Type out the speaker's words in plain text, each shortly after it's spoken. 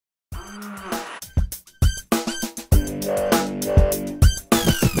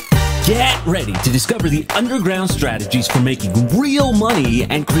Get ready to discover the underground strategies for making real money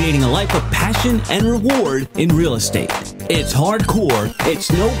and creating a life of passion and reward in real estate. It's hardcore,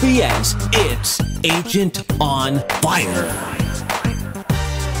 it's no BS, it's Agent on Fire.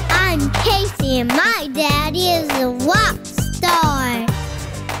 I'm Casey and my daddy is a rock star.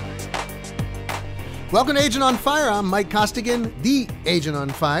 Welcome to Agent on Fire. I'm Mike Costigan, the Agent on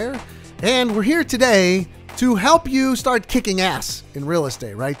Fire, and we're here today to help you start kicking ass in real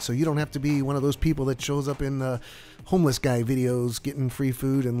estate, right? So you don't have to be one of those people that shows up in the homeless guy videos getting free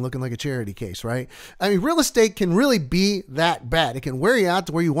food and looking like a charity case, right? I mean, real estate can really be that bad. It can wear you out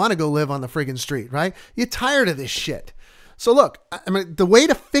to where you want to go live on the friggin' street, right? You're tired of this shit. So look, I mean, the way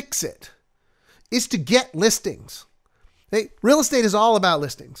to fix it is to get listings. Hey, real estate is all about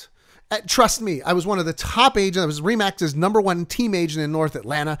listings. Trust me, I was one of the top agents. I was RE/MAX's #1 team agent in North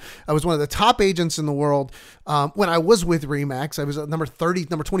Atlanta. I was one of the top agents in the world. When I was with RE/MAX, I was number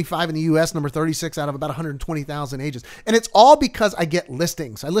 25 in the US, number 36 out of about 120,000 agents. And it's all because I get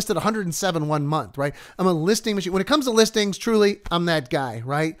listings. I listed 107 one month, right? I'm a listing machine. When it comes to listings, truly, I'm that guy,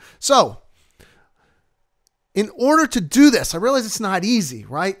 right? So in order to do this, I realize it's not easy,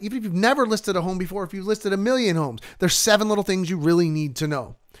 right? Even if you've never listed a home before, if you've listed 1 million homes, there's 7 little things you really need to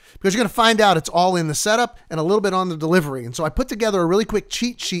know. Because you're going to find out it's all in the setup and a little bit on the delivery. And so I put together a really quick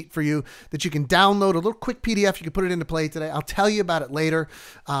cheat sheet for you that you can download, a little quick PDF. You can put it into play today. I'll tell you about it later.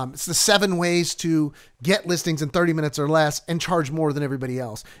 It's the 7 ways to get listings in 30 minutes or less and charge more than everybody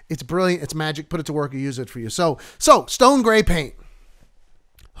else. It's brilliant. It's magic. Put it to work and use it for you. So stone gray paint.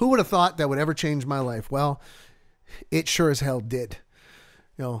 Who would have thought that would ever change my life? Well, it sure as hell did.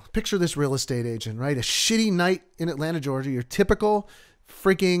 You know, picture this real estate agent, right? A shitty night in Atlanta, Georgia. Your typical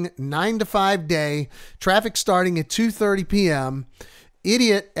freaking 9 to 5 day, traffic starting at 2:30 p.m.,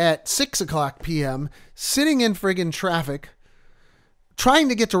 idiot at 6 o'clock p.m., sitting in friggin' traffic, trying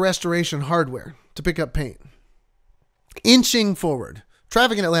to get to Restoration Hardware to pick up paint. Inching forward.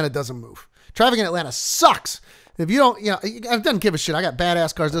 Traffic in Atlanta doesn't move. Traffic in Atlanta sucks. If you don't, you know, it doesn't give a shit. I got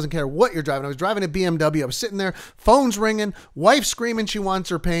badass cars. Doesn't care what you're driving. I was driving a BMW. I was sitting there, phone's ringing, wife screaming she wants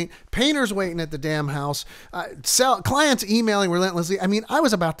her paint, painters waiting at the damn house, clients emailing relentlessly. I mean, I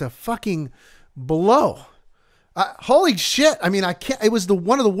was about to fucking blow. Holy shit. I mean, I can't. It was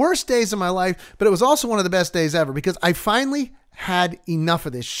one of the worst days of my life, but it was also one of the best days ever because I finally had enough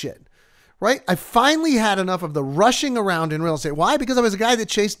of this shit. Right? I finally had enough of the rushing around in real estate. Why? Because I was a guy that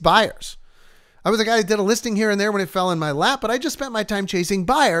chased buyers. I was a guy that did a listing here and there when it fell in my lap, but I just spent my time chasing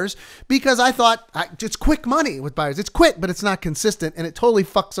buyers because I thought it's quick money with buyers. It's quick, but it's not consistent, and it totally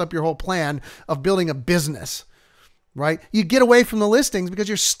fucks up your whole plan of building a business, right? You get away from the listings because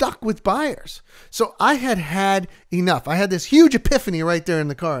you're stuck with buyers. So I had enough. I had this huge epiphany right there in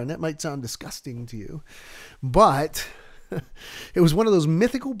the car, and that might sound disgusting to you, but it was one of those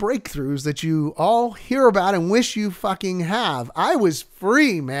mythical breakthroughs that you all hear about and wish you fucking have. I was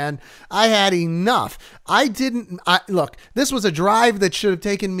free, man. I had enough. Look, this was a drive that should have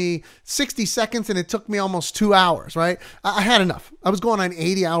taken me 60 seconds and it took me almost 2 hours, right? I had enough. I was going on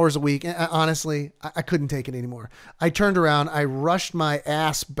 80 hours a week. And honestly, I couldn't take it anymore. I turned around. I rushed my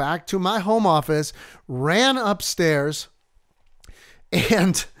ass back to my home office, ran upstairs,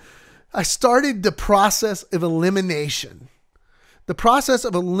 and I started the process of elimination. The process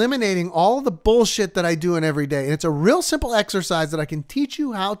of eliminating all the bullshit that I do in every day. And it's a real simple exercise that I can teach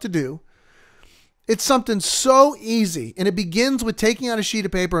you how to do. It's something so easy. And it begins with taking out a sheet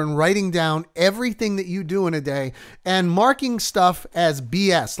of paper and writing down everything that you do in a day and marking stuff as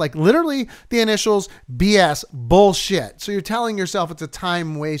BS, like literally the initials BS, bullshit. So you're telling yourself it's a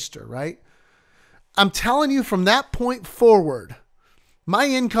time waster, right? I'm telling you from that point forward, my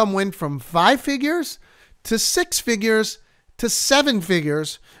income went from 5 figures to 6 figures to 7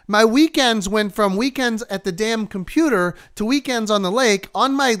 figures. My weekends went from weekends at the damn computer to weekends on the lake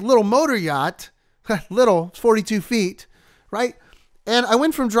on my little motor yacht, little 42 feet, right? And I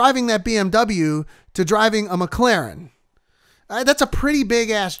went from driving that BMW to driving a Mclaren. That's a pretty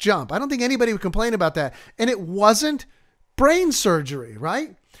big ass jump. I don't think anybody would complain about that. And it wasn't brain surgery,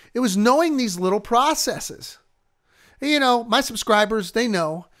 right? It was knowing these little processes. You know, my subscribers, they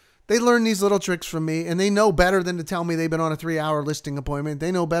know. They learn these little tricks from me, and they know better than to tell me they've been on a 3-hour listing appointment.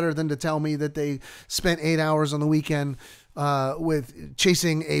 They know better than to tell me that they spent 8 hours on the weekend with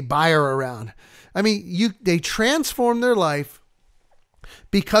chasing a buyer around. I mean, they transform their life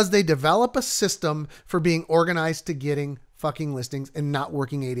because they develop a system for being organized to getting fucking listings and not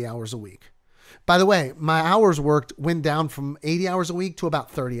working 80 hours a week. By the way, my hours worked went down from 80 hours a week to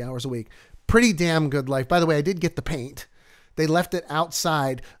about 30 hours a week. Pretty damn good life. By the way, I did get the paint. They left it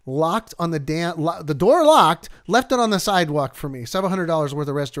outside, locked on the door locked, left it on the sidewalk for me. Several $100 worth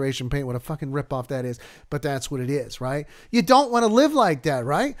of restoration paint. What a fucking ripoff that is. But that's what it is, right? You don't want to live like that,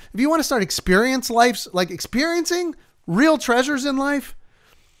 right? If you want to start experiencing real treasures in life,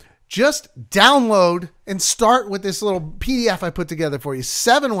 just download and start with this little PDF I put together for you.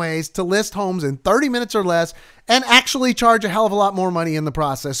 7 ways to list homes in 30 minutes or less and actually charge a hell of a lot more money in the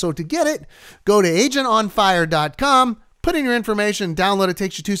process. So to get it, go to agentonfire.com, put in your information, download it.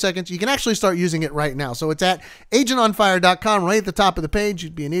 Takes you 2 seconds. You can actually start using it right now. So it's at agentonfire.com, right at the top of the page.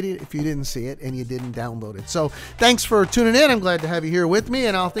 You'd be an idiot if you didn't see it and you didn't download it. So thanks for tuning in. I'm glad to have you here with me,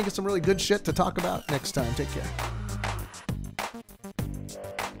 and I'll think of some really good shit to talk about next time. Take care.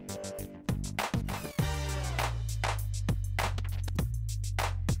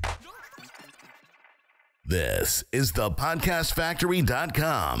 This is the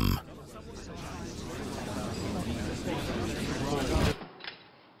podcastfactory.com.